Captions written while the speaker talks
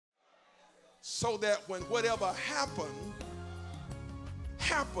so that when whatever happens,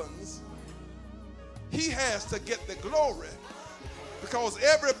 he has to get the glory, because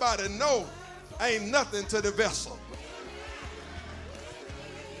everybody know ain't nothing to the vessel.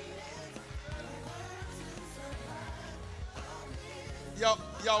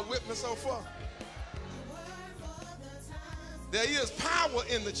 Y'all with me so far? There is power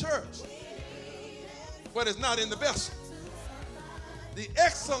in the church, but it's not in the vessel. The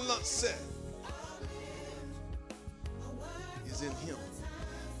excellency is in him.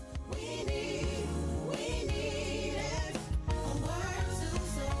 We need it. A word to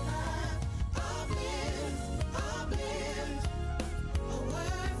survive. Uplift. A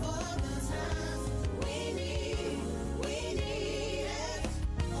word for the times. We need it.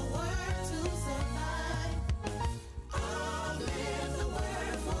 A word to survive. Uplift. A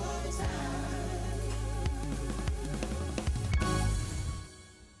word for the times.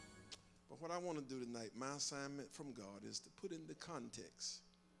 But what I want to do tonight, my assignment from God, is to put into context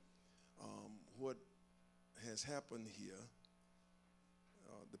what has happened here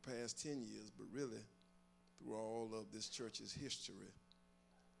the past 10 years, but really through all of this church's history.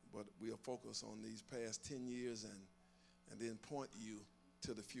 But we'll focus on these past 10 years and then point you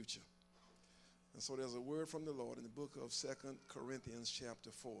to the future. And so there's a word from the Lord in the book of 2 Corinthians chapter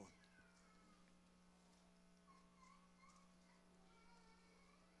 4.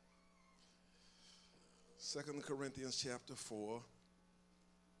 2 Corinthians chapter 4.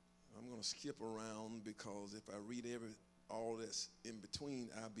 I'm going to skip around because if I read all that's in between,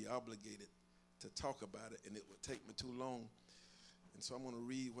 I'll be obligated to talk about it, and it would take me too long. And so I'm going to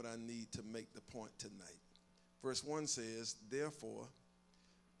read what I need to make the point tonight. Verse 1 says, "Therefore,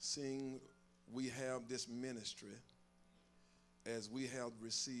 seeing we have this ministry, as we have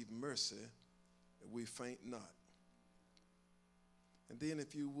received mercy, we faint not." And then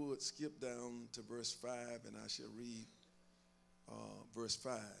if you would skip down to verse 5, and I shall read verse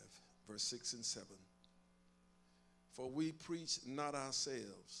 5, verse 6 and 7. "For we preach not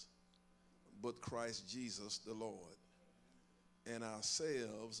ourselves, but Christ Jesus the Lord, and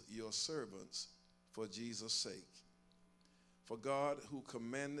ourselves your servants for Jesus' sake. For God, who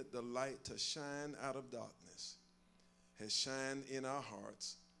commanded the light to shine out of darkness, has shined in our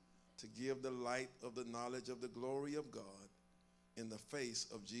hearts to give the light of the knowledge of the glory of God in the face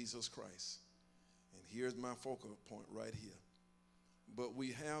of Jesus Christ." And here's my focal point right here. "But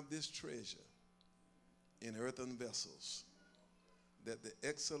we have this treasure in earthen vessels, that the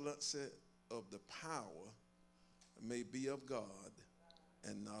excellency of the power may be of God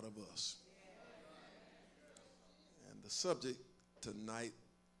and not of us." And the subject tonight,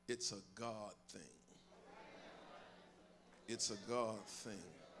 it's a God thing. It's a God thing.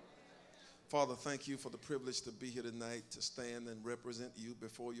 Father, thank you for the privilege to be here tonight to stand and represent you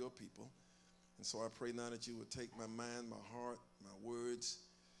before your people. And so I pray now that you would take my mind, my heart, my words,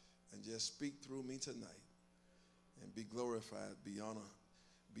 and just speak through me tonight and be glorified, be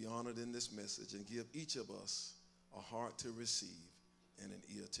honored in this message, and give each of us a heart to receive and an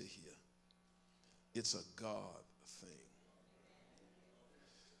ear to hear. It's a God thing.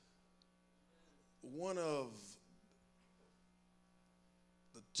 One of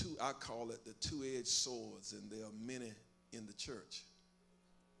the two, I call it the two-edged swords, and there are many in the church.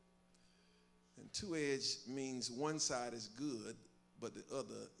 And two-edged means one side is good, but the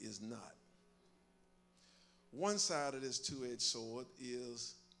other is not. One side of this two-edged sword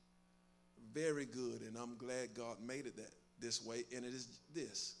is very good, and I'm glad God made it this way, and it is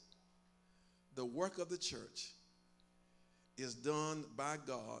this: the work of the church is done by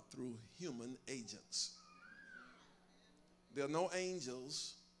God through human agents. There are no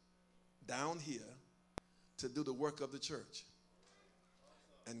angels down here to do the work of the church.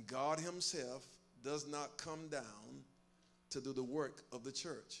 And God himself does not come down to do the work of the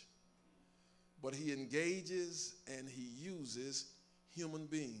church. But he engages and he uses human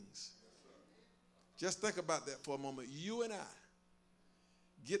beings. Just think about that for a moment. You and I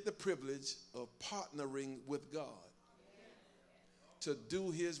get the privilege of partnering with God to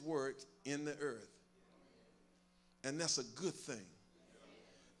do his work in the earth. And that's a good thing.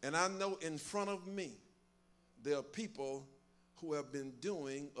 And I know in front of me, there are people who have been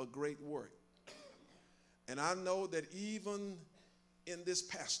doing a great work. And I know that even in this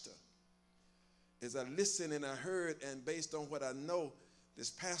pastor, as I listened and I heard, and based on what I know, this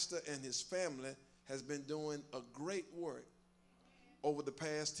pastor and his family has been doing a great work over the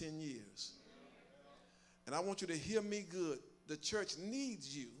past 10 years. And I want you to hear me good. The church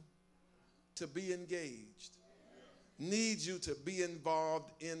needs you to be engaged, needs you to be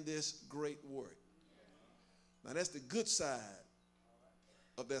involved in this great work. Now that's the good side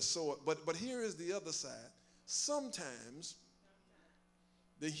of that sword. But here is the other side. Sometimes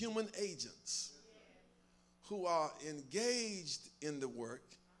the human agents who are engaged in the work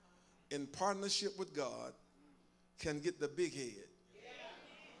in partnership with God can get the big head.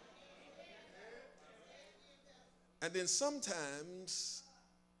 And then sometimes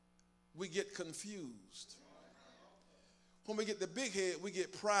we get confused. When we get the big head, we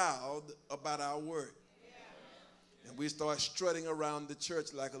get proud about our work. And we start strutting around the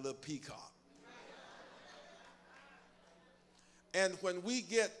church like a little peacock. And when we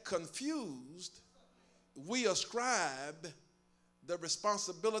get confused, we ascribe the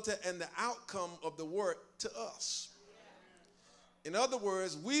responsibility and the outcome of the work to us. In other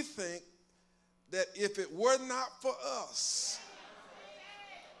words, we think that if it were not for us,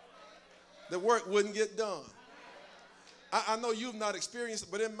 the work wouldn't get done. I know you've not experienced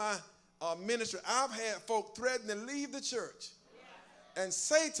it, but in my ministry, I've had folk threaten to leave the church and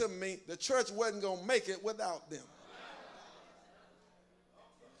say to me the church wasn't going to make it without them.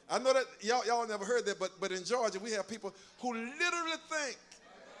 I know that y'all never heard that, but in Georgia, we have people who literally think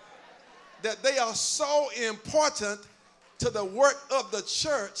that they are so important to the work of the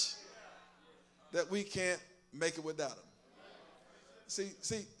church that we can't make it without them.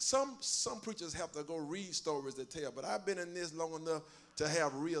 See, some preachers have to go read stories to tell, but I've been in this long enough to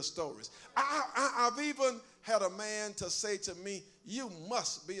have real stories. I've even had a man to say to me, "You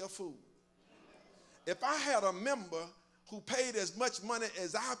must be a fool." If I had a member who paid as much money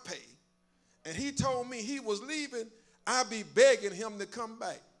as I pay, and he told me he was leaving, I'd be begging him to come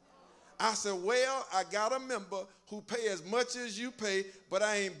back. I said, "Well, I got a member who pay as much as you pay, but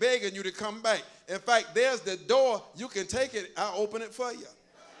I ain't begging you to come back. In fact, there's the door. You can take it. I'll open it for you."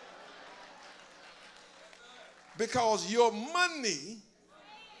 Because your money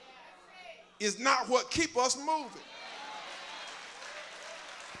is not what keeps us moving.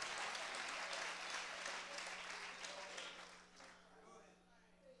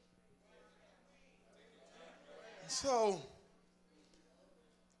 So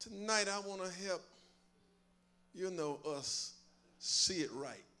tonight I want to help us see it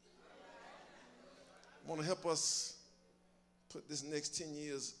right. I want to help us put this next 10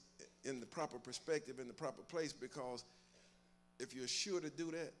 years in the proper perspective, in the proper place, because if you're sure to do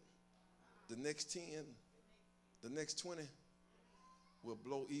that, the next 10, the next 20 will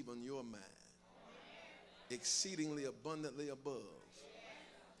blow even your mind. Exceedingly abundantly above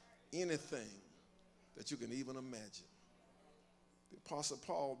anything that you can even imagine. The Apostle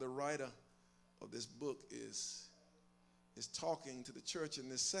Paul, the writer of this book, is talking to the church in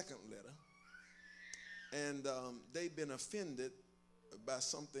this second letter. And they've been offended by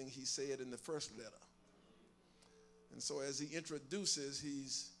something he said in the first letter. And so as he introduces,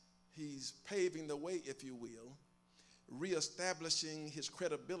 he's paving the way, if you will, reestablishing his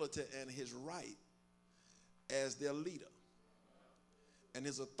credibility and his right as their leader and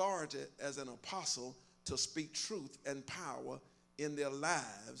his authority as an apostle to speak truth and power in their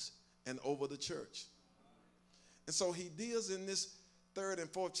lives and over the church. And so he deals in this third and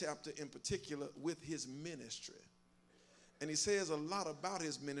fourth chapter in particular with his ministry. And he says a lot about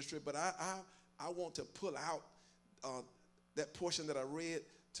his ministry, but I want to pull out that portion that I read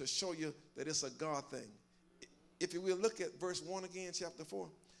to show you that it's a God thing. If you will look at verse 1 again, chapter 4.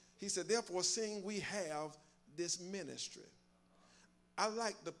 He said, "Therefore, seeing we have this ministry." I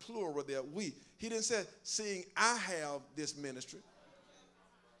like the plural there, we. He didn't say, "Seeing I have this ministry."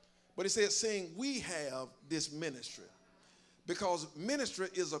 But he said, "Seeing we have this ministry." Because ministry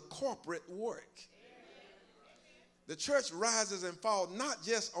is a corporate work. The church rises and falls not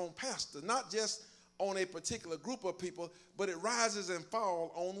just on pastor, not just on a particular group of people, but it rises and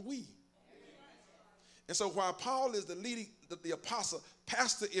falls on we. And so while Paul is the apostle,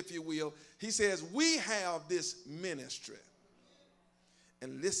 pastor, if you will, he says, we have this ministry.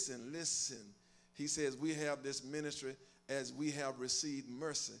 And listen, he says, we have this ministry as we have received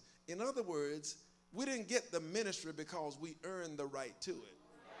mercy. In other words, we didn't get the ministry because we earned the right to it.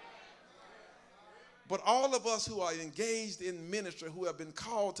 But all of us who are engaged in ministry, who have been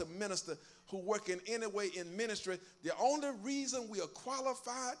called to minister, who work in any way in ministry, the only reason we are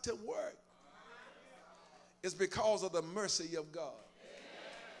qualified to work is because of the mercy of God.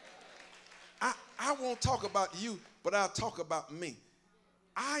 I won't talk about you, but I'll talk about me.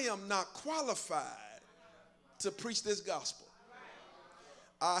 I am not qualified to preach this gospel.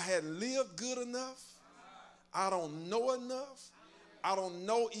 I hadn't lived good enough. I don't know enough. I don't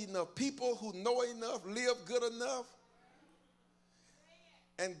know enough people who know enough, live good enough.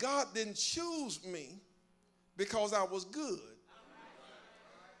 And God didn't choose me because I was good,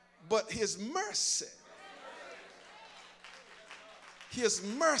 but his mercy his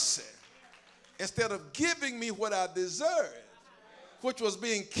mercy, instead of giving me what I deserved, which was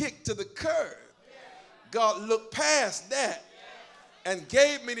being kicked to the curb, God looked past that and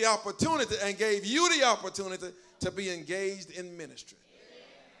gave me the opportunity and gave you the opportunity to be engaged in ministry.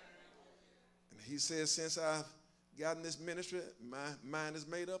 And he says, since I've gotten this ministry, my mind is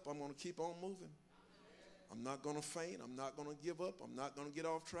made up. I'm going to keep on moving. I'm not going to faint. I'm not going to give up. I'm not going to get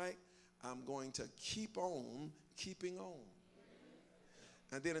off track. I'm going to keep on keeping on.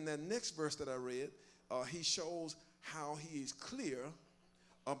 And then in that next verse that I read, he shows how he is clear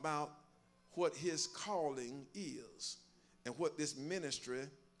about what his calling is and what this ministry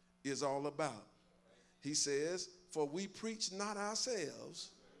is all about. He says, for we preach not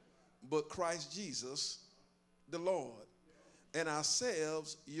ourselves, but Christ Jesus, the Lord, and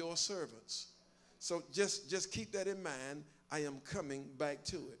ourselves your servants. So just keep that in mind. I am coming back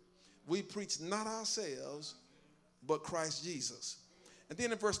to it. We preach not ourselves, but Christ Jesus. And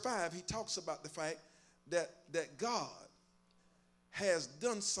then in verse 5, he talks about the fact that God has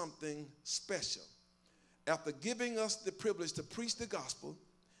done something special. After giving us the privilege to preach the gospel,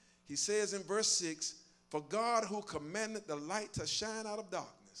 he says in verse 6, for God who commanded the light to shine out of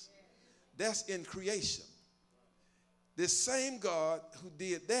darkness, that's in creation. This same God who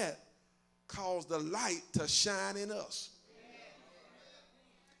did that caused the light to shine in us.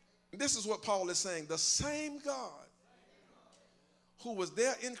 This is what Paul is saying. The same God who was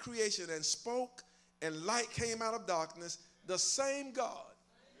there in creation and spoke and light came out of darkness, the same God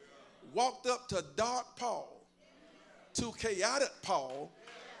walked up to dark Paul, to chaotic Paul,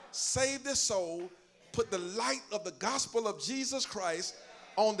 saved his soul, put the light of the gospel of Jesus Christ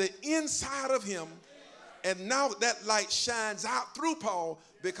on the inside of him, and now that light shines out through Paul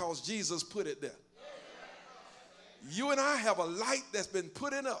because Jesus put it there. You and I have a light that's been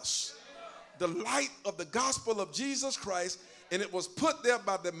put in us, the light of the gospel of Jesus Christ, and it was put there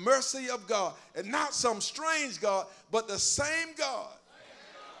by the mercy of God, and not some strange God, but the same God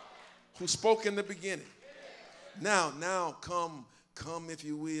who spoke in the beginning. Now come if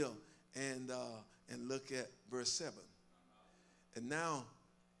you will, and look at verse 7. And now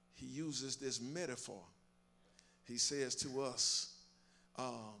he uses this metaphor. He says to us,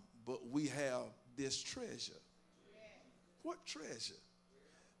 but we have this treasure. What treasure?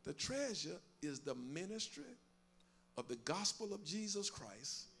 The treasure is the ministry of the gospel of Jesus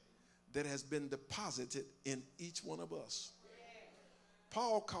Christ that has been deposited in each one of us.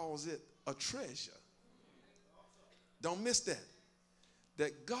 Paul calls it a treasure. Don't miss that.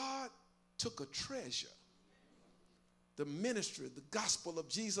 That God took a treasure, the ministry, the gospel of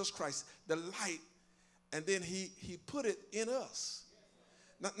Jesus Christ, the light, and then he put it in us.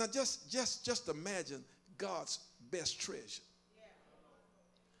 Now just imagine God's best treasure.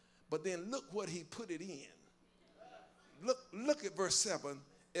 But then look what he put it in. Look at verse 7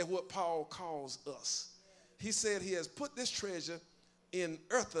 at what Paul calls us. He said he has put this treasure in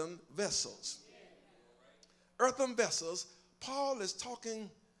earthen vessels. Earthen vessels. Paul is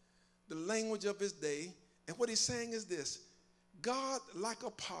talking the language of his day, and what he's saying is this: God, like a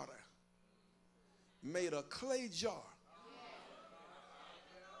potter, made a clay jar.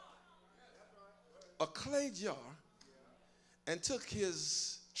 A clay jar, and took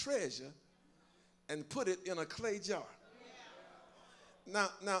his treasure and put it in a clay jar. Now,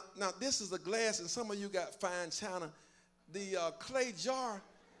 this is a glass, and some of you got fine china. The clay jar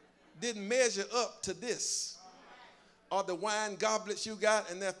didn't measure up to this, or the wine goblets you got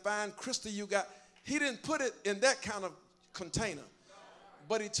and that fine crystal you got. He didn't put it in that kind of container,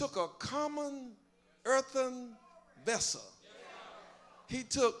 but he took a common earthen vessel. He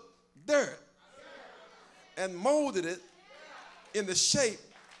took dirt and molded it in the shape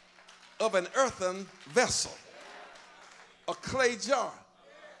of an earthen vessel, a clay jar.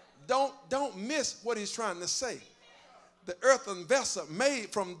 Don't miss what he's trying to say. The earthen vessel made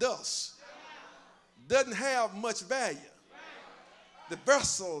from dust doesn't have much value. The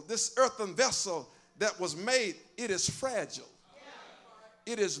vessel, this earthen vessel that was made, it is fragile.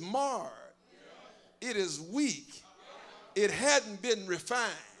 It is marred. It is weak. It hadn't been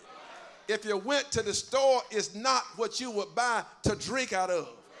refined. If you went to the store, it's not what you would buy to drink out of,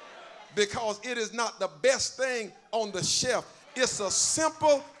 because it is not the best thing on the shelf. It's a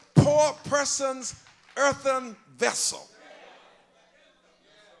simple, poor person's earthen vessel.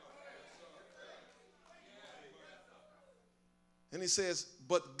 And he says,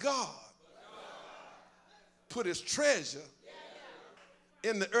 but God put his treasure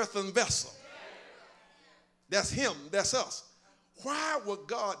in the earthen vessel. That's him, that's us. Why would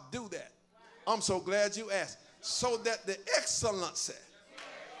God do that? I'm so glad you asked. So that the excellency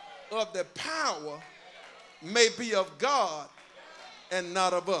of the power may be of God and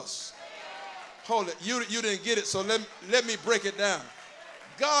not of us. Hold it. You didn't get it, so let me break it down.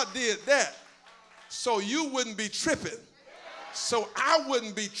 God did that so you wouldn't be tripping. So I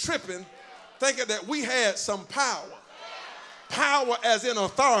wouldn't be tripping thinking that we had some power. Power as in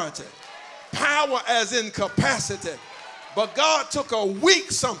authority. Power as in capacity. But God took a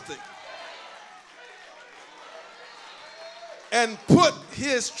weak something and put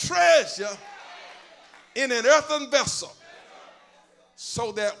his treasure in an earthen vessel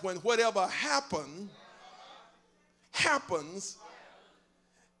so that when whatever happens,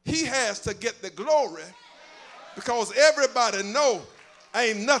 he has to get the glory because everybody know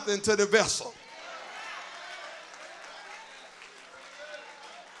ain't nothing to the vessel.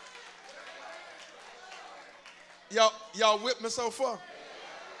 Y'all with me so far?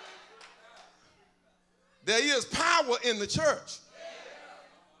 There is power in the church,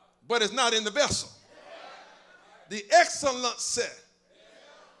 but it's not in the vessel. The excellency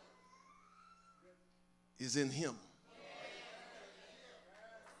is in him.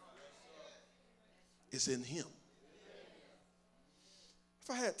 It's in him. If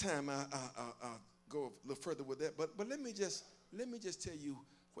I had time, I'll go a little further with that. But let me just tell you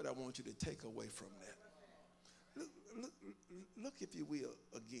what I want you to take away from that. Look, if you will,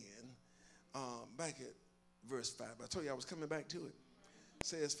 again, back at verse 5. I told you I was coming back to it. It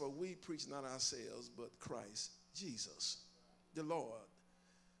says, for we preach not ourselves, but Christ Jesus, the Lord,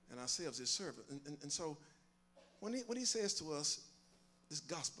 and ourselves his servant. And so when he says to us, this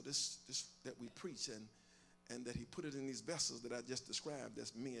gospel, this that we preach, and that he put it in these vessels that I just described,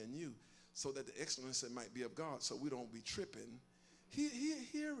 that's me and you, so that the excellency might be of God, so we don't be tripping.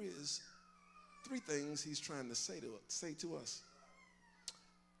 Here is three things he's trying to say to us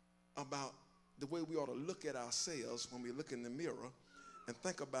about the way we ought to look at ourselves when we look in the mirror and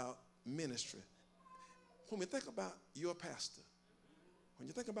think about ministry. When we think about your pastor, when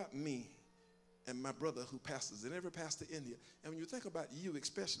you think about me and my brother who pastors and every pastor in here, and when you think about you,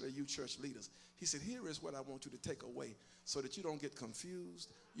 especially you church leaders, he said, here is what I want you to take away so that you don't get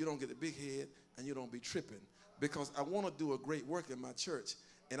confused, you don't get a big head, and you don't be tripping. Because I want to do a great work in my church,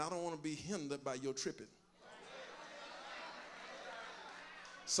 and I don't want to be hindered by your tripping.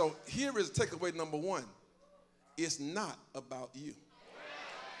 So here is takeaway number one. It's not about you.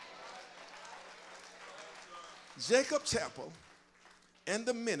 Jacob Chapel and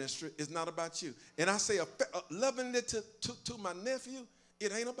the ministry is not about you. And I say lovingly to my nephew,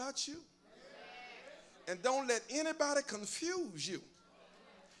 it ain't about you. And don't let anybody confuse you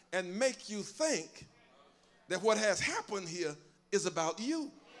and make you think that what has happened here is about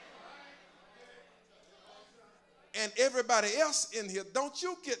you. And everybody else in here, don't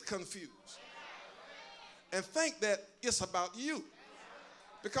you get confused and think that it's about you.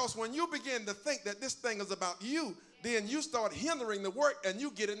 Because when you begin to think that this thing is about you, then you start hindering the work and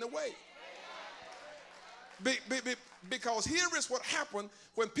you get in the way. Because here is what happened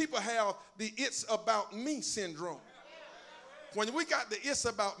when people have the it's about me syndrome. When we got the it's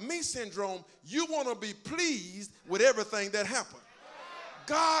about me syndrome, you want to be pleased with everything that happened.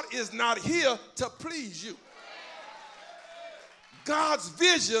 God is not here to please you. God's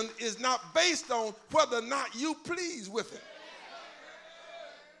vision is not based on whether or not you please with it.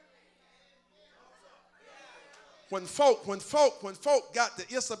 When folk got the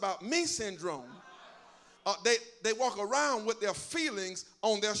it's about me syndrome, they walk around with their feelings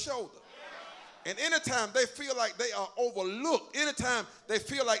on their shoulder. And anytime they feel like they are overlooked, anytime they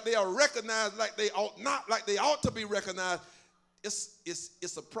feel like they are recognized like they ought not, like they ought to be recognized,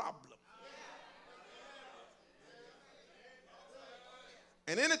 it's a problem.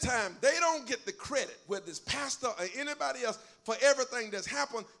 And anytime they don't get the credit, whether it's pastor or anybody else, for everything that's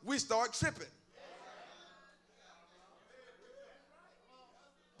happened, we start tripping.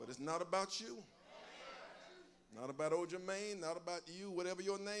 But it's not about you. Not about old Jermaine, not about you, whatever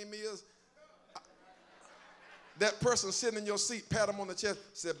your name is. That person sitting in your seat, pat him on the chest,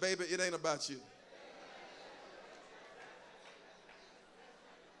 said, baby, it ain't about you.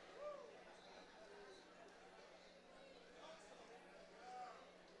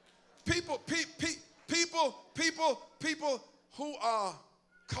 People who are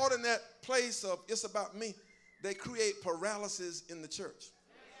caught in that place of it's about me, they create paralysis in the church.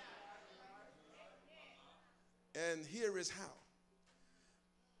 And here is how.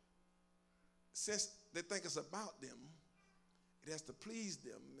 Since they think it's about them, it has to please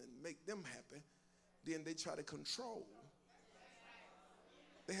them and make them happy, then they try to control.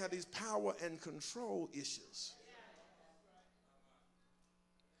 They have these power and control issues.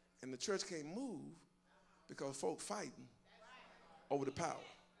 And the church can't move because folk fighting over the power.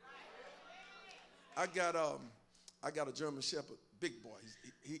 I got a German Shepherd, big boy.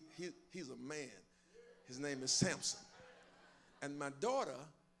 He's a man. His name is Samson. And my daughter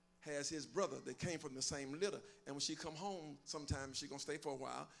has his brother. They came from the same litter. And when she come home, sometimes she's going to stay for a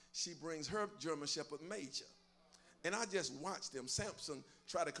while, she brings her German Shepherd Major. And I just watch them. Samson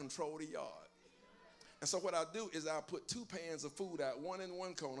try to control the yard. And so what I do is I put 2 pans of food out, one in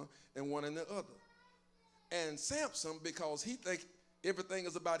one corner and one in the other. And Samson, because he think everything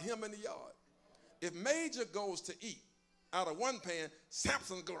is about him in the yard, if Major goes to eat out of one pan,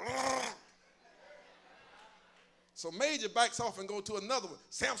 Samson goes, "Argh!" So Major backs off and go to another one.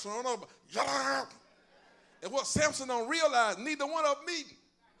 Samson on over, "Argh!" And what Samson don't realize, neither one of them eating.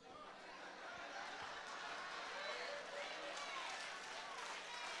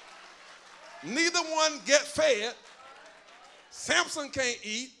 Neither one get fed. Samson can't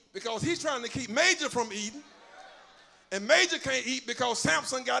eat because he's trying to keep Major from eating. And Major can't eat because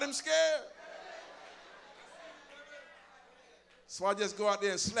Samson got him scared. So I just go out there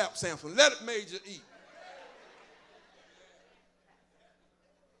and slap Samson. Let Major eat.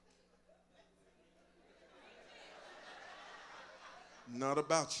 Not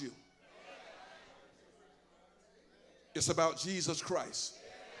about you. It's about Jesus Christ.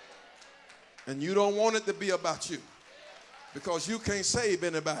 And you don't want it to be about you because you can't save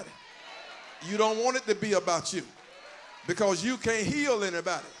anybody. You don't want it to be about you because you can't heal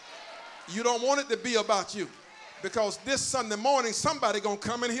anybody. You don't want it to be about you because this Sunday morning somebody going to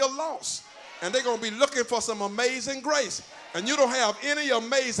come in here lost and they're going to be looking for some amazing grace. And you don't have any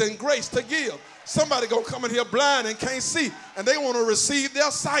amazing grace to give. Somebody going to come in here blind and can't see and they want to receive their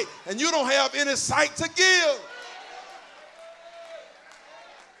sight and you don't have any sight to give.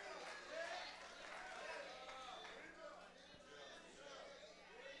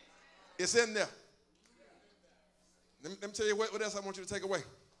 It's in there. Let me tell you what else I want you to take away.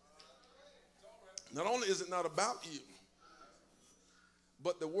 Not only is it not about you,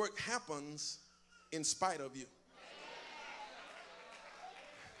 but the work happens in spite of you.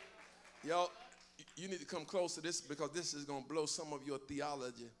 Y'all, you need to come close to this because this is going to blow some of your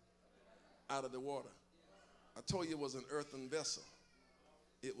theology out of the water. I told you it was an earthen vessel.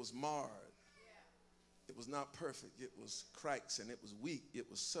 It was marred. It was not perfect. It was cracks and it was weak. It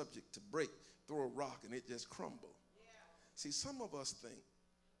was subject to break. Throw a rock and it just crumbled. See, some of us think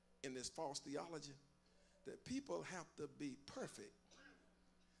in this false theology that people have to be perfect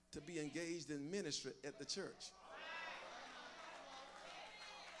to be engaged in ministry at the church.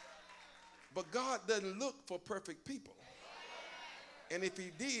 But God doesn't look for perfect people. And if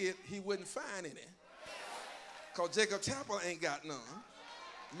he did, he wouldn't find any. Because Jacob Chapel ain't got none.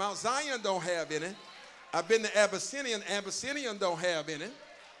 Mount Zion don't have any. I've been to Abyssinian. Abyssinian don't have any.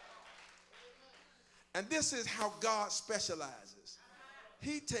 And this is how God specializes.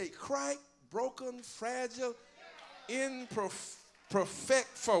 He take cracked, broken, fragile, imperfect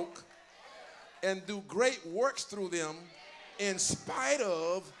folk and do great works through them in spite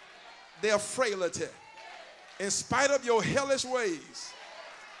of their frailty, in spite of your hellish ways,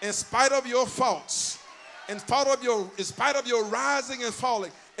 in spite of your faults, in spite of your rising and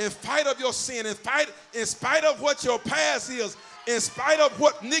falling, in spite of your sin, in spite of what your past is, in spite of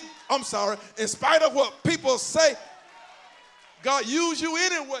in spite of what people say, God used you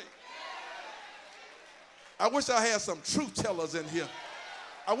anyway. I wish I had some truth tellers in here.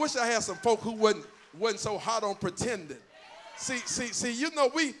 I wish I had some folk who wasn't so hot on pretending. See, you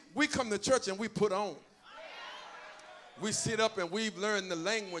know, we come to church and we put on. We sit up and we've learned the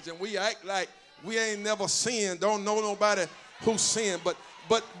language and we act like we ain't never sinned, don't know nobody who sinned. But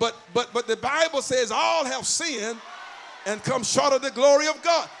the Bible says all have sinned and come short of the glory of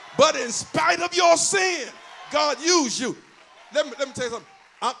God. But in spite of your sin, God used you. Let me tell you something.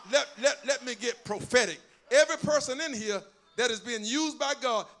 Let me get prophetic. Every person in here that is being used by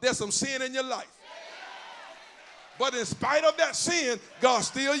God, there's some sin in your life. But in spite of that sin, God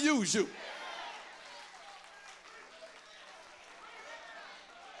still used you.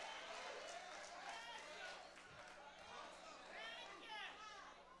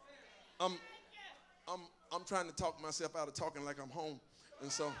 I'm trying to talk myself out of talking like I'm home.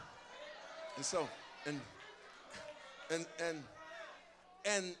 And so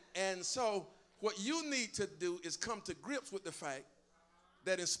what you need to do is come to grips with the fact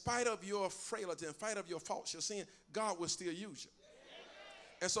that in spite of your frailty, in spite of your faults, your sin, God will still use you.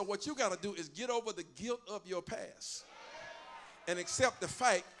 And so what you got to do is get over the guilt of your past and accept the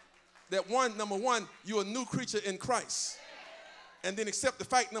fact that number one, you're a new creature in Christ. And then accept the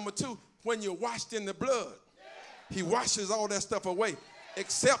fact, number two, when you're washed in the blood, he washes all that stuff away.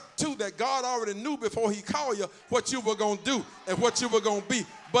 Except, too, that God already knew before he called you what you were going to do and what you were going to be.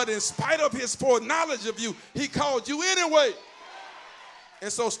 But in spite of his foreknowledge of you, he called you anyway.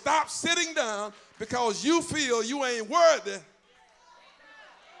 And so stop sitting down because you feel you ain't worthy.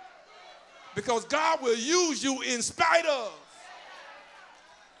 Because God will use you in spite of.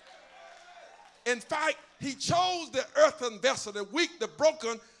 In fact, he chose the earthen vessel, the weak, the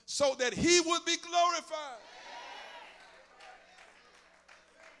broken, so that he would be glorified.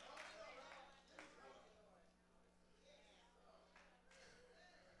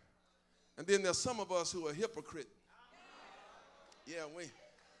 And then there's some of us who are hypocrite. Yeah,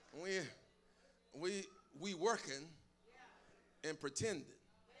 we working and pretending.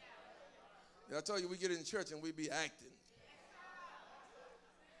 And I tell you, we get in church and we be acting.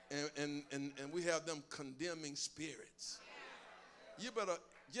 And we have them condemning spirits. You better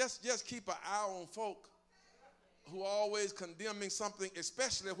just keep an eye on folk who are always condemning something,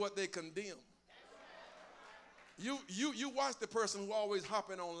 especially what they condemn. You watch the person who always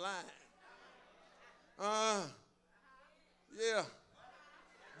hopping online. Yeah.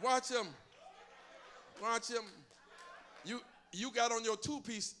 Watch him. Watch him. You got on your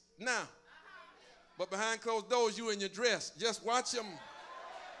two-piece now. But behind closed doors, you in your dress. Just watch him.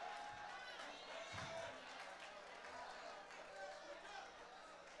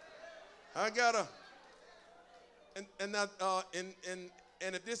 I gotta, and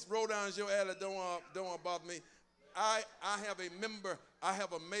if this roll down your alley, don't bother me. I have a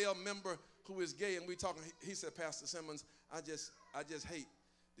male member who is gay, and we talking. He said, Pastor Simmons, I just hate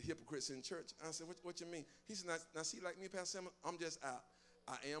the hypocrites in church. I said, what you mean? He said, now see, like me, Pastor Simmons, I'm just out.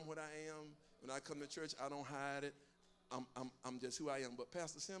 I am what I am. When I come to church, I don't hide it. I'm just who I am. But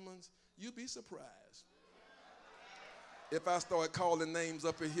Pastor Simmons, you'd be surprised if I start calling names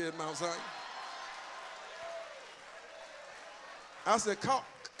up in here in Mount Zion. I said,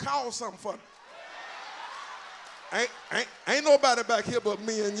 call something for me. Ain't nobody back here but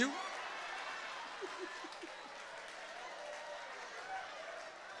me and you.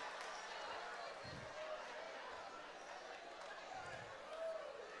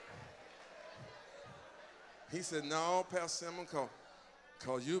 He said, no, Pastor Simmons,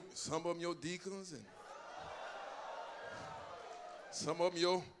 cause you, some of them your deacons and some of them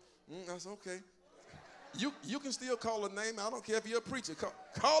your, that's okay. You can still call a name. I don't care if you're a preacher.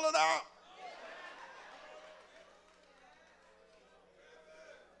 Call it out.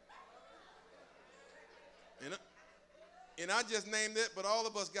 And I just named it, but all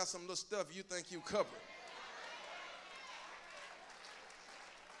of us got some little stuff you think you covered.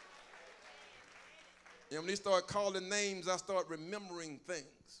 And when they start calling names, I start remembering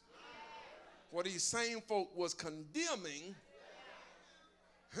things. What these same folk was condemning,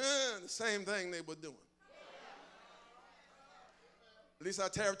 the same thing they were doing. At least I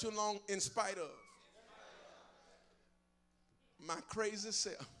tarried too long in spite of my crazy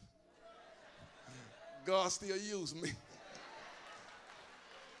self. God still used me.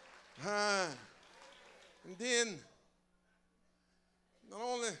 And then, not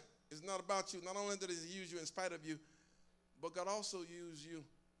only it's not about you, not only did he use you in spite of you, but God also used you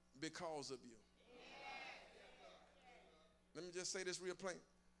because of you. Let me just say this real plain.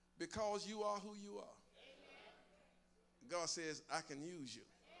 Because you are who you are, God says, I can use you.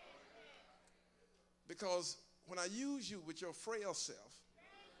 Because when I use you with your frail self,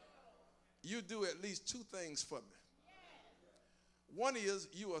 you do at least two things for me. One is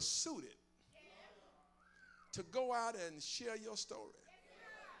you are suited to go out and share your story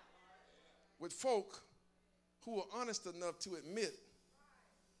with folk who are honest enough to admit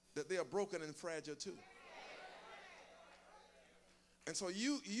that they are broken and fragile too. And so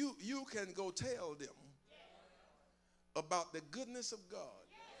you can go tell them about the goodness of God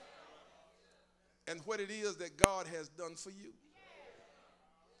and what it is that God has done for you.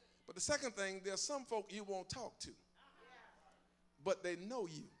 But the second thing, there's some folk you won't talk to, but they know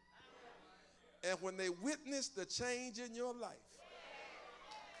you. And when they witness the change in your life,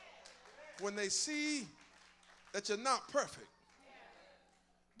 when they see that you're not perfect,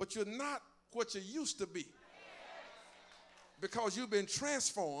 but you're not what you used to be, because you've been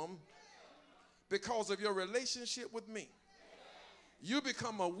transformed because of your relationship with me, you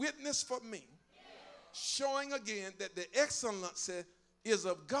become a witness for me, showing again that the excellency is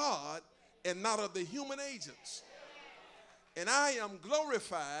of God and not of the human agents. And I am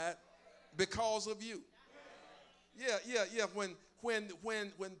glorified because of you. Yeah. When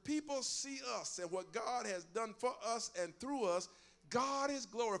people see us and what God has done for us and through us, God is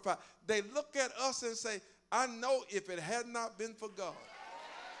glorified. They look at us and say, I know if it had not been for God,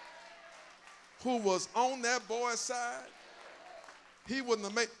 who was on that boy's side, he wouldn't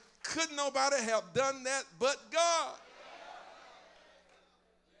have made, couldn't nobody have done that but God.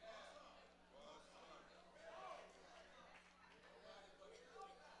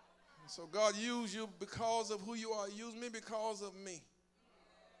 So God used you because of who you are. Use me because of me.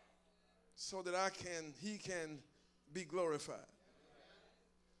 So that he can be glorified.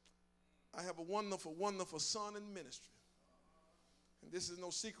 I have a wonderful, wonderful son in ministry. And this is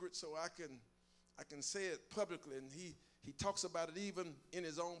no secret, so I can say it publicly. And he talks about it even in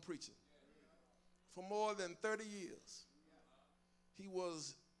his own preaching. For more than 30 years, he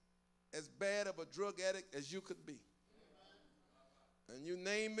was as bad of a drug addict as you could be. And you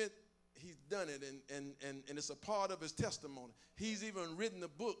name it, he's done it, and it's a part of his testimony. He's even written a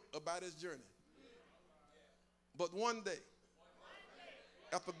book about his journey. But one day,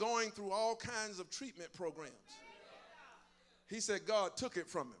 after going through all kinds of treatment programs, he said God took it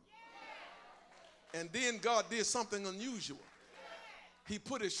from him. And then God did something unusual. He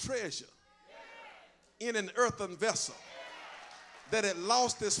put his treasure in an earthen vessel that had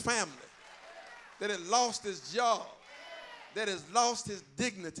lost his family, that had lost his job, that has lost his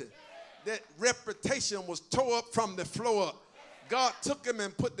dignity, that reputation was tore up from the floor up. God took him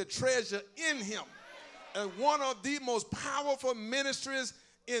and put the treasure in him. And one of the most powerful ministries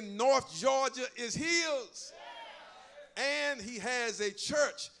in North Georgia is his. And he has a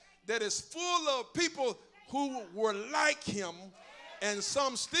church that is full of people who were like him, and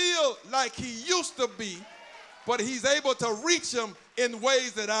some still like he used to be, but he's able to reach them in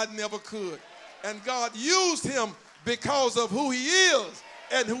ways that I never could. And God used him because of who he is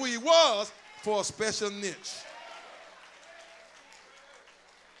and who he was for a special niche.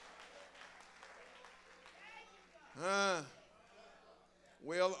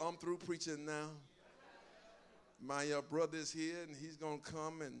 Well, I'm through preaching now. My brother is here, and he's going to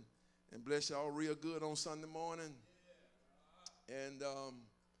come and bless y'all real good on Sunday morning. And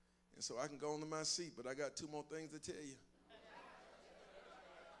so I can go on to my seat, but I got two more things to tell you.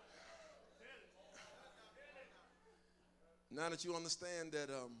 Now that you understand that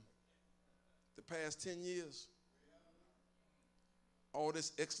the past 10 years, all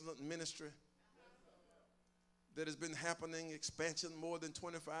this excellent ministry that has been happening, expansion, more than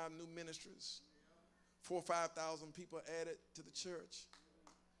 25 new ministries, 4,000 or 5,000 people added to the church.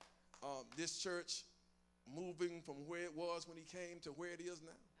 This church moving from where it was when he came to where it is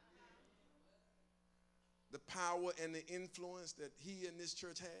now. The power and the influence that he and this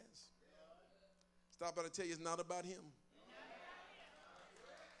church has. Stop by to tell you, it's not about him,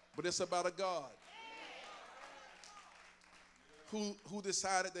 but it's about a God who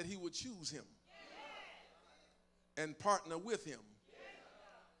decided that he would choose him and partner with him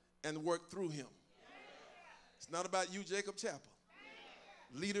and work through him. It's not about you, Jacob Chapel,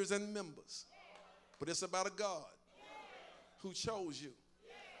 leaders and members, but it's about a God who chose you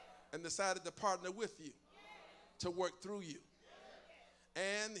and decided to partner with you to work through you.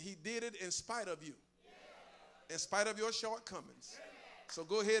 And he did it in spite of you, in spite of your shortcomings. So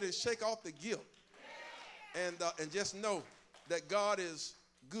go ahead and shake off the guilt and just know that God is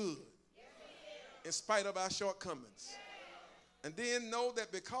good in spite of our shortcomings. And then know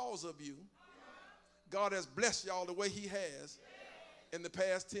that because of you, God has blessed y'all the way he has in the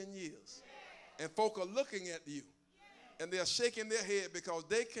past 10 years. And folk are looking at you, and they're shaking their head because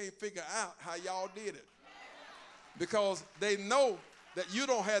they can't figure out how y'all did it. Because they know that you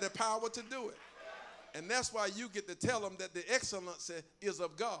don't have the power to do it. And that's why you get to tell them that the excellence is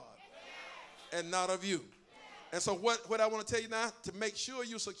of God and not of you. And so what I want to tell you now, to make sure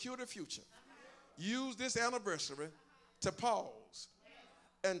you secure the future, use this anniversary to pause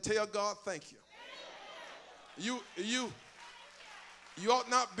and tell God thank you. You ought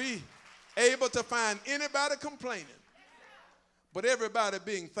not be able to find anybody complaining, but everybody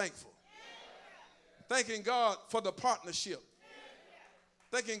being thankful. Thanking God for the partnership.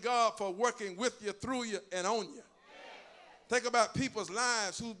 Thanking God for working with you, through you, and on you. Think about people's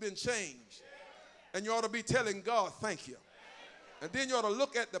lives who've been changed. And you ought to be telling God thank you. And then you ought to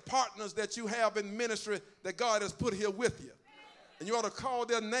look at the partners that you have in ministry that God has put here with you. And you ought to call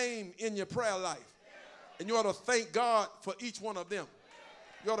their name in your prayer life. And you ought to thank God for each one of them.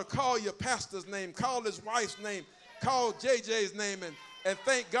 You ought to call your pastor's name, call his wife's name, call JJ's name, and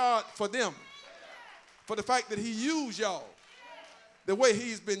thank God for them. For the fact that he used y'all the way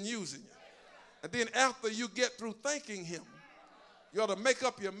he's been using you. And then after you get through thanking him, you ought to make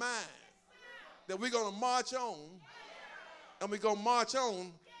up your mind that we're going to march on, and we're going to march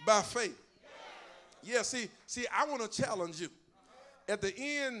on by faith. Yeah, see, I want to challenge you. At the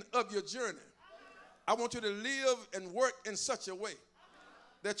end of your journey, I want you to live and work in such a way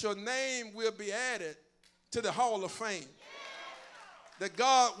that your name will be added to the Hall of Fame. That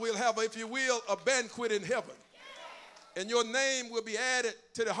God will have, if you will, a banquet in heaven. And your name will be added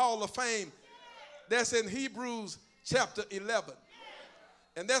to the Hall of Fame. That's in Hebrews chapter 11.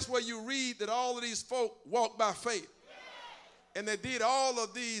 And that's where you read that all of these folk walked by faith. And they did all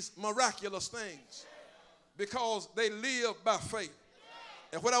of these miraculous things because they lived by faith.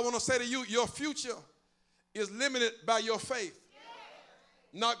 And what I want to say to you, your future is limited by your faith.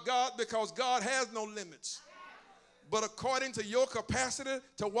 Not God, because God has no limits. But according to your capacity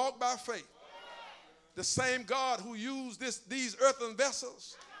to walk by faith. The same God who used these earthen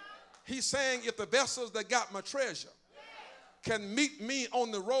vessels, he's saying if the vessels that got my treasure can meet me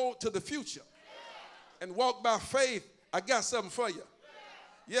on the road to the future and walk by faith, I got something for you.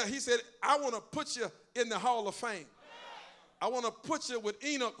 Yeah, he said, I want to put you in the Hall of Fame. I want to put you with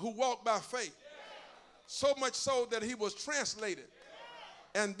Enoch, who walked by faith. So much so that he was translated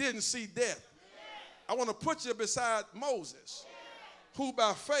and didn't see death. I want to put you beside Moses, who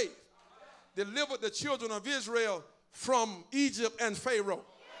by faith delivered the children of Israel from Egypt and Pharaoh.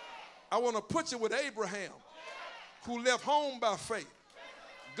 I want to put you with Abraham, who left home by faith,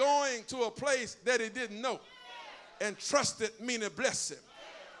 going to a place that he didn't know, and trusted, meaning bless him.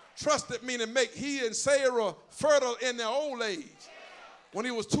 Trusted, meaning make he and Sarah fertile in their old age. When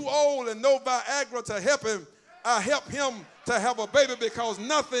he was too old and no Viagra to help him, I helped him to have a baby, because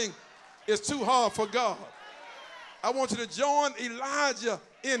nothing is too hard for God. I want you to join Elijah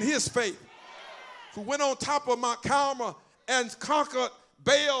in his faith, who went on top of Mount Carmel and conquered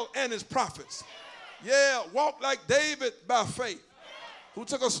Baal and his prophets. Yeah, walked like David by faith, who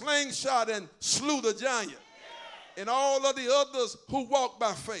took a slingshot and slew the giant, and all of the others who walked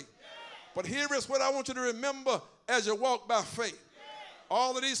by faith. But here is what I want you to remember as you walk by faith.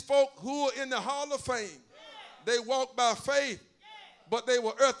 All of these folk who are in the Hall of Fame, they walked by faith, but they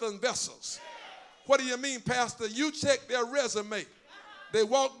were earthen vessels. What do you mean, Pastor? You check their resume. They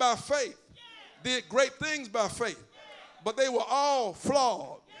walked by faith, did great things by faith, but they were all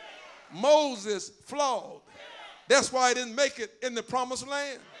flawed. Moses, flawed. That's why he didn't make it in the promised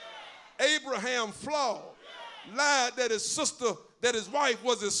land. Abraham, flawed. Lied that his wife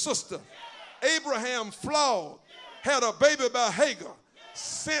was his sister. Abraham, flawed. Had a baby by Hagar.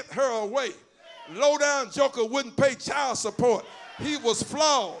 Sent her away. Low-down joker wouldn't pay child support. He was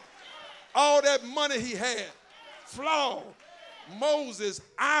flawed. All that money he had, flawed. Moses,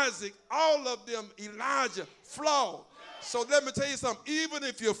 Isaac, all of them, Elijah, flawed. So let me tell you something. Even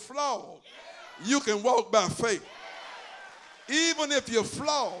if you're flawed, you can walk by faith. Even if you're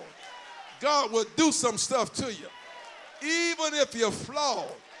flawed, God will do some stuff to you. Even if you're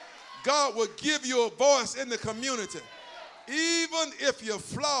flawed, God will give you a voice in the community. Even if you're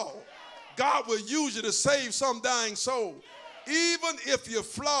flawed, God will use you to save some dying soul. Even if you're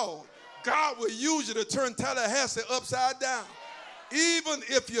flawed, God will use you to turn Tallahassee upside down. Even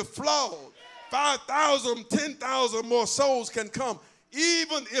if you're flawed, 5,000, 10,000 more souls can come.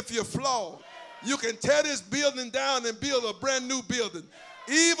 Even if you're flawed, you can tear this building down and build a brand new building.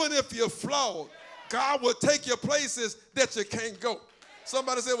 Even if you're flawed, God will take you places that you can't go.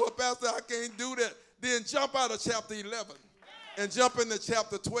 Somebody said, well, Pastor, I can't do that. Then jump out of chapter 11 and jump into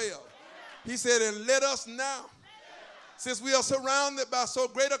chapter 12. He said, and let us now, since we are surrounded by so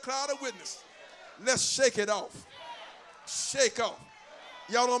great a cloud of witness, let's shake it off. Shake off.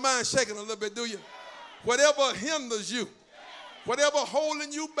 Y'all don't mind shaking a little bit, do you? Whatever hinders you, whatever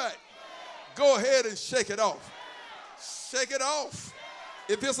holding you back, go ahead and shake it off. Shake it off.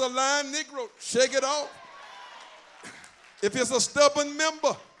 If it's a lying Negro, shake it off. If it's a stubborn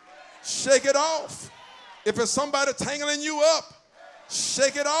member, shake it off. If it's somebody tangling you up,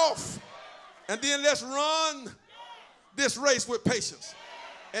 shake it off. And then let's run this race with patience.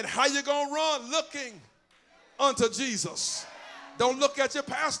 And how you going to run? Looking unto Jesus. Don't look at your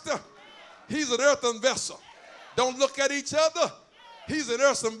pastor. He's an earthen vessel. Don't look at each other. He's an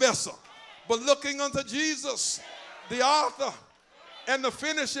earthen vessel. But looking unto Jesus, the author and the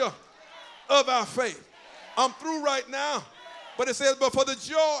finisher of our faith. I'm through right now. But it says, but for the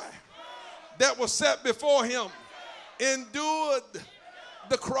joy that was set before him, endured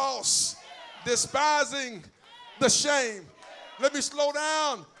the cross, despising the shame. Let me slow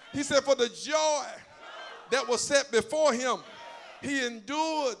down. He said, for the joy that was set before him, he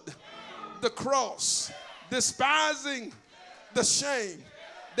endured the cross, despising the shame.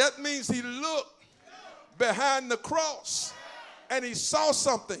 That means he looked behind the cross and he saw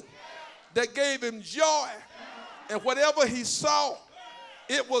something that gave him joy. And whatever he saw,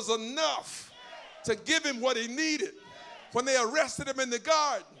 it was enough to give him what he needed. When they arrested him in the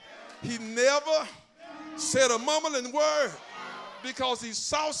garden, he never said a mumbling word because he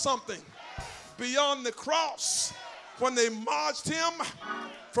saw something beyond the cross. When they marched him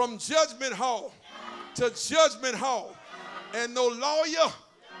from judgment hall to judgment hall and no lawyer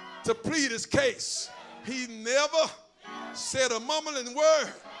to plead his case, he never said a mumbling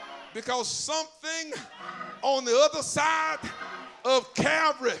word, because something on the other side of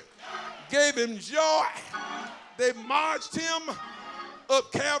Calvary gave him joy. They marched him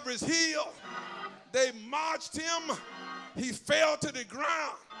up Calvary's hill. They marched him. He fell to the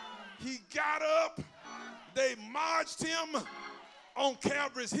ground. He got up. They marched him on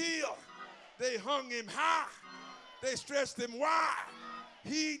Calvary's hill. They hung him high. They stretched him wide.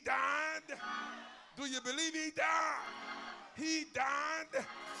 He died. Do you believe he died? He died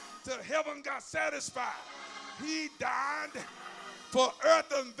till heaven got satisfied. He died for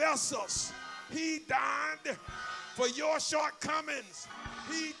earthen vessels. He died for your shortcomings.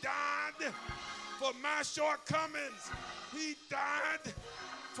 He died for my shortcomings. He died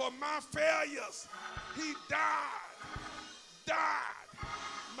for my failures. He died.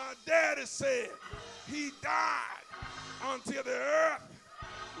 My daddy said he died until the earth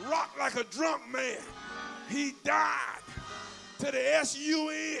rocked like a drunk man. He died to the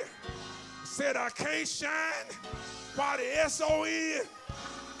S-U-N. Said I can't shine while the S-O-N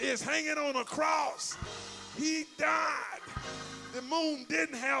is hanging on a cross. He died. The moon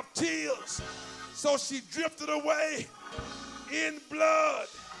didn't have tears, so she drifted away in blood.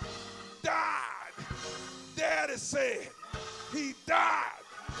 Died. Daddy said he died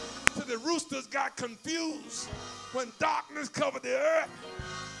till the roosters got confused when darkness covered the earth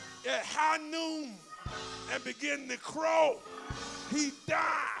at high noon and began to crow. He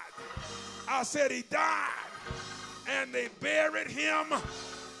died. I said he died. And they buried him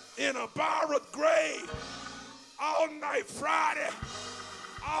in a borrowed grave all night Friday,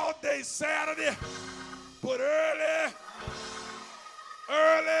 all day Saturday, but early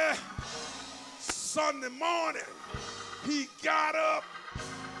Sunday morning, he got up.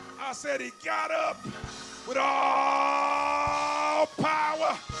 I said he got up with all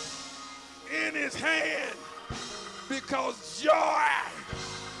power in his hand, because joy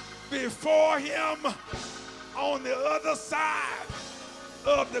before him on the other side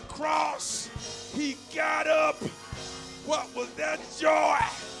of the cross. He got up. What was that joy?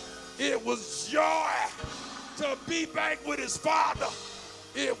 It was joy to be back with his Father.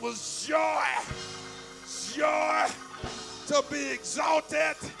 It was joy to be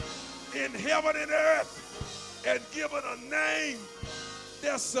exalted in heaven and earth and given a name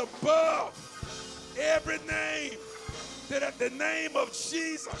that's above every name, that at the name of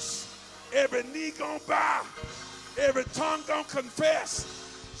Jesus, every knee gonna bow, every tongue gonna confess.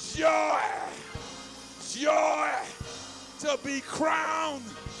 Joy to be crowned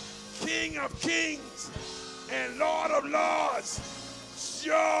King of Kings and Lord of Lords.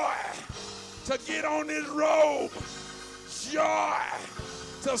 Joy to get on his robe. Joy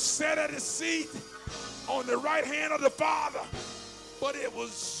to sit at his seat on the right hand of the Father. But it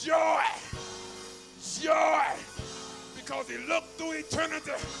was joy, because he looked through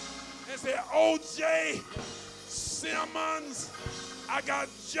eternity and said, O.J. Simmons, I got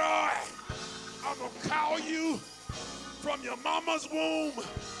joy. I'm going to call you from your mama's womb.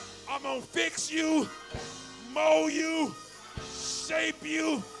 I'm going to fix you, mold you, shape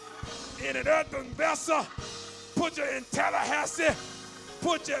you in an earthen vessel, put you in Tallahassee,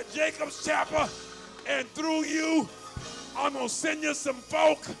 put you at Jacob's Chapel, and through you, I'm going to send you some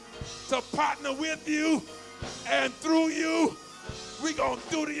folk to partner with you, and through you, we're going to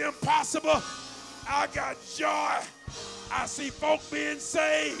do the impossible. I got joy. I see folk being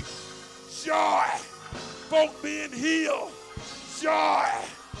saved. Joy. Folk being healed. Joy.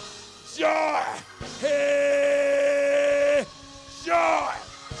 Hey, joy.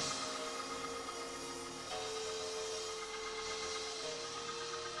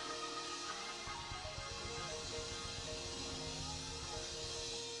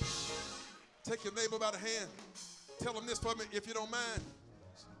 Take your neighbor by the hand. Tell them this for me, if you don't mind.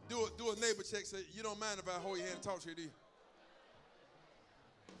 Do a neighbor check. Say, you don't mind if I hold your hand and talk to you, do you?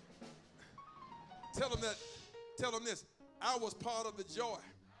 Tell them this. I was part of the joy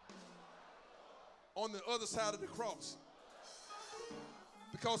on the other side of the cross.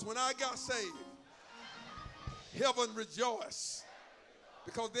 Because when I got saved, heaven rejoiced.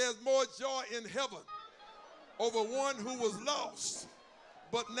 Because there's more joy in heaven over one who was lost,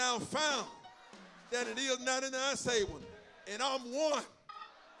 but now found, than it is 99 saved one. And I'm one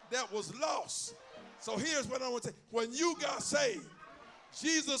that was lost. So here's what I want to say. When you got saved,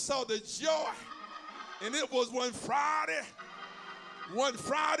 Jesus saw the joy. And it was one Friday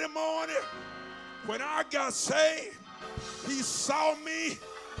morning, when I got saved, he saw me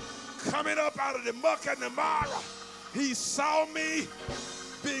coming up out of the muck and the mire. He saw me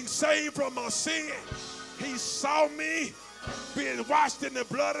being saved from my sin. He saw me being washed in the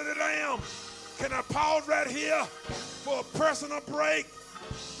blood of the Lamb. Can I pause right here for a personal break?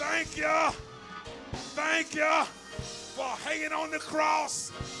 Thank you. Thank you for hanging on the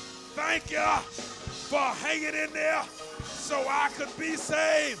cross. Thank you for hanging in there so I could be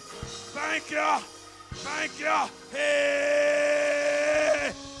saved. Thank you. Thank you. Hey,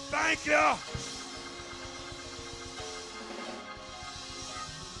 thank you.